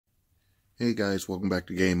Hey guys, welcome back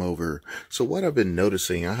to Game Over. So what I've been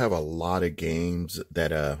noticing, I have a lot of games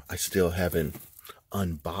that I still haven't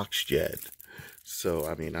unboxed yet. So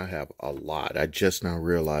I have a lot. I just now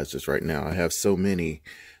realized this right now. I have so many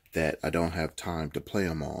that I don't have time to play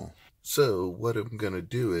them all. So what I'm gonna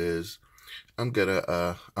do is I'm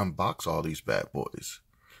gonna unbox all these bad boys.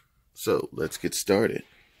 So let's get started.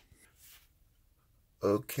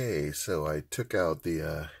 Okay, so I took out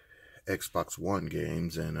the Xbox One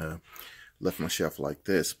games and left my shelf like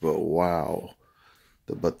this, but wow.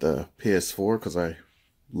 But the PS4, because I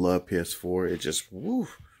love PS4, it just, woo,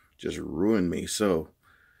 just ruined me. So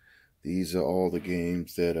these are all the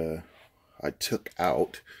games that I took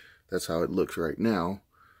out. That's how it looks right now.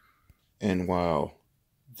 And wow,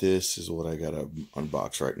 this is what I got to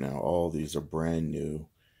unbox right now. All these are brand new,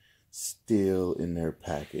 still in their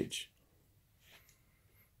package.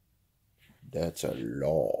 That's a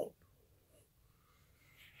lot.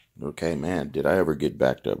 Okay, man, did I ever get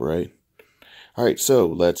backed up, right? All right, so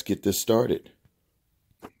let's get this started.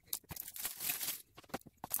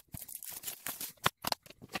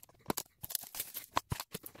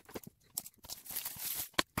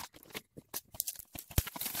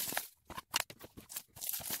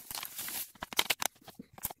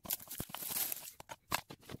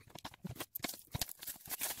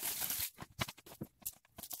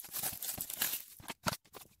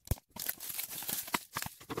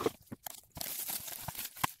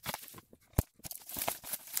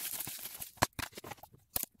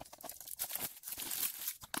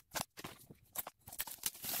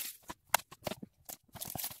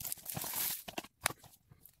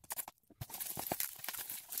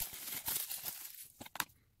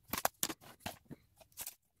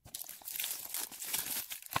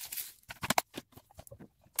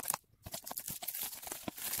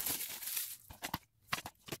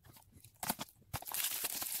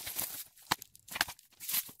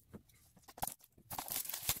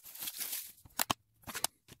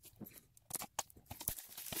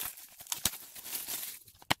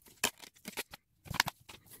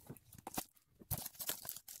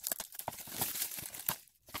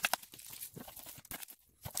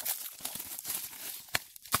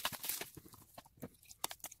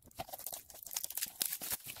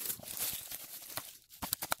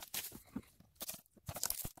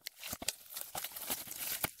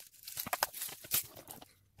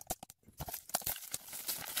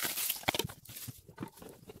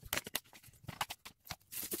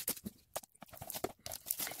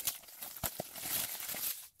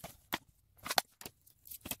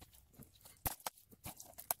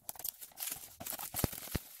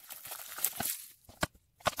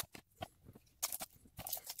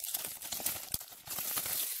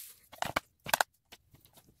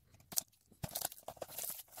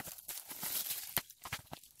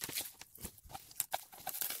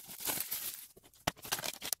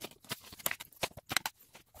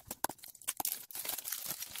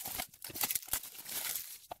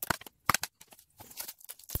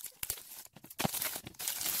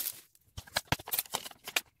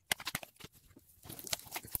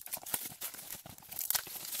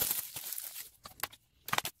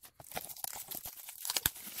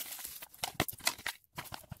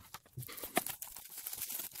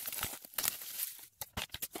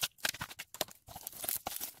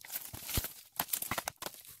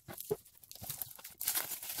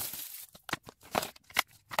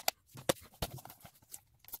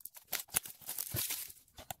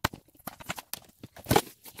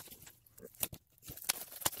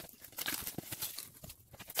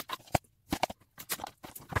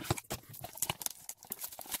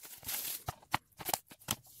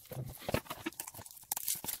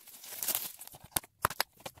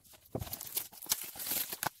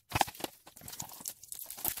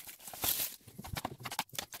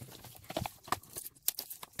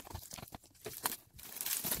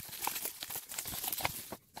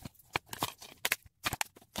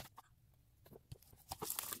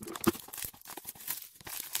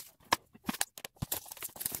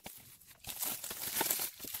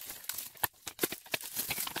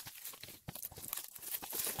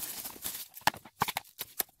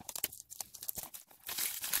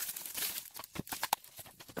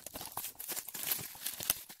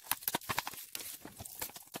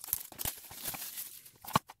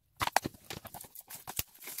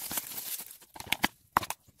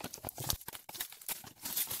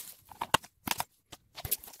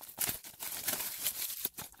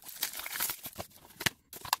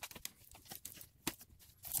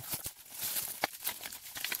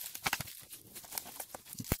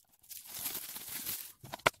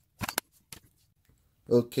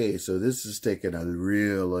 Okay, so this is taking a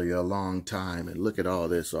really a long time, and look at all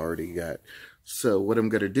this already got. So what I'm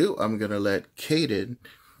going to do, I'm going to let Kaden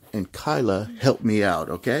and Kyla help me out,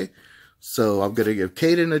 okay? So I'm going to give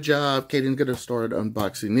Kaden a job. Kaden's going to start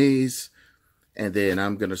unboxing these, and then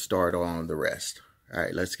I'm going to start on the rest. All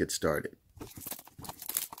right, let's get started.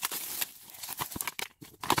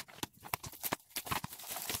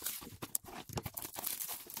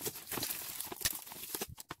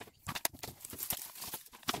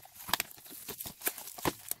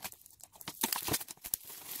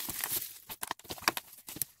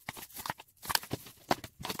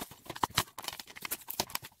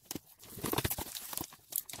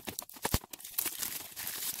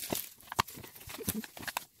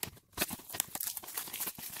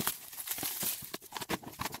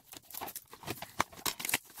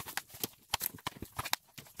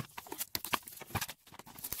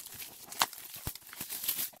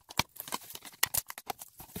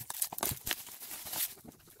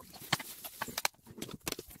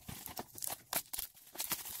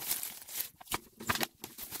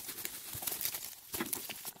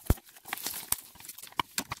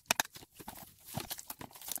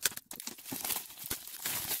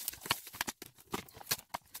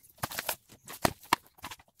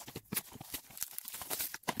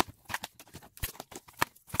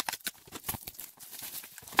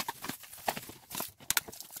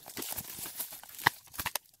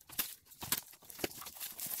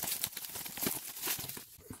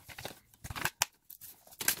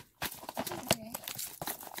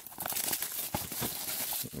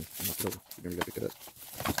 You're gonna pick it up.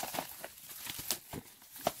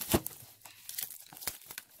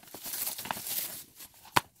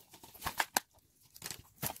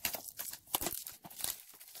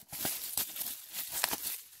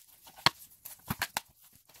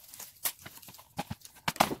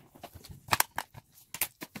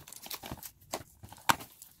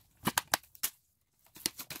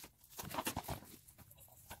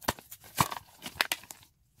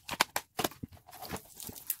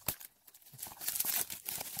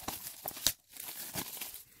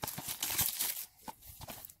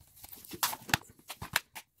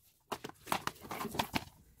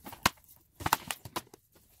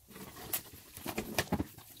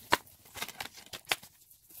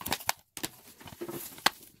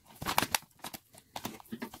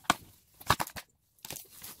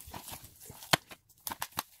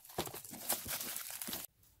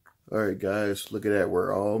 Alright guys, look at that.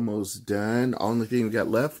 We're almost done. Only thing we got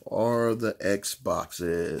left are the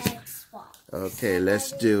Xboxes. Xbox. Okay,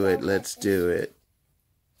 let's do it. Let's do it.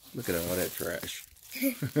 Look at all that trash.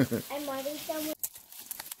 I'm already done with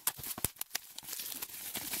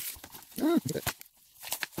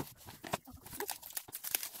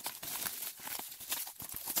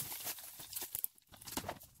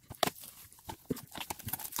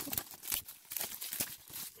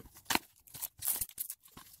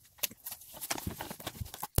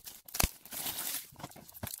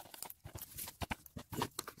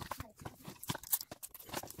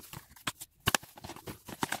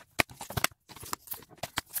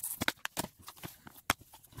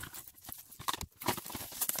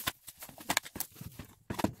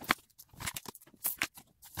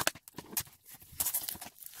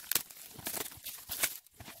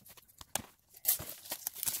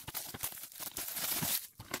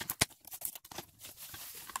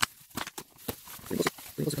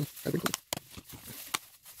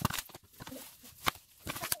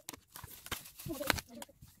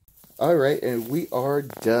Alright, and we are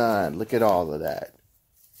done. Look at all of that.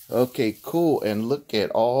 Okay, cool. And look at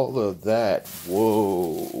all of that.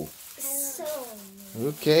 Whoa.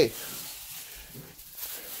 Okay.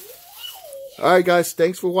 Alright guys,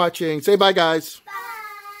 thanks for watching. Say bye guys.